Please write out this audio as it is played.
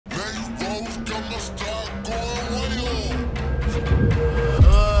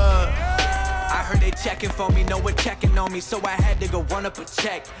checking for me, no one checking on me, so I had to go run up a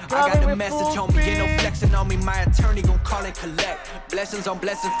check. I got the message on me, ain't no flexing on me, my attorney gon' call and collect. Blessings on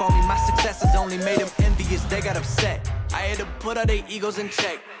blessings for me, my successes only made them envious, they got upset. I had to put all their egos in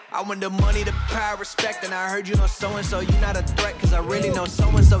check. I want the money, the power, respect, and I heard you know so-and-so, you not a threat, cause I really know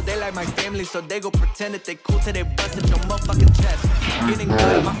so-and-so, they like my family, so they go pretend that they cool till they busted your motherfucking chest. Getting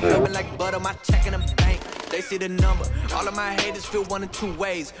good, my feeling like butter, my check in the bank, they see the number. All of my haters feel one of two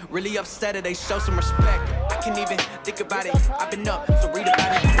ways, really upset or they show some respect. I can't even think about it, I've been up, so read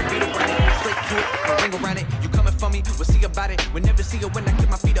about it, read around it, straight to it, no ring around it. You coming for me, we'll see about it, we'll never see it when I get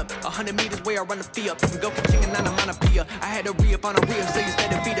my feet up. 100 meters where I run the fee up, we go continue on a monopia. I had to re-up on a reel, so you stay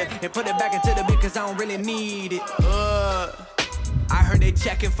defeated, and put it back into the beat, cause I don't really need it. I heard they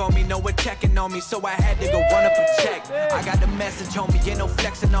checking for me, no one checking on me, so I had to go run up a check. I got the message on me, ain't no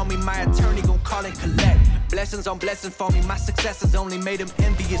flexing on me, my attorney gon' call and collect. Blessings on blessings for me, my successes only made them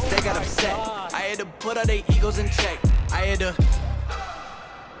envious, they got upset. I had to put all their egos in check. I had to...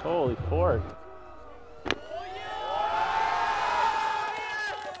 Holy fork.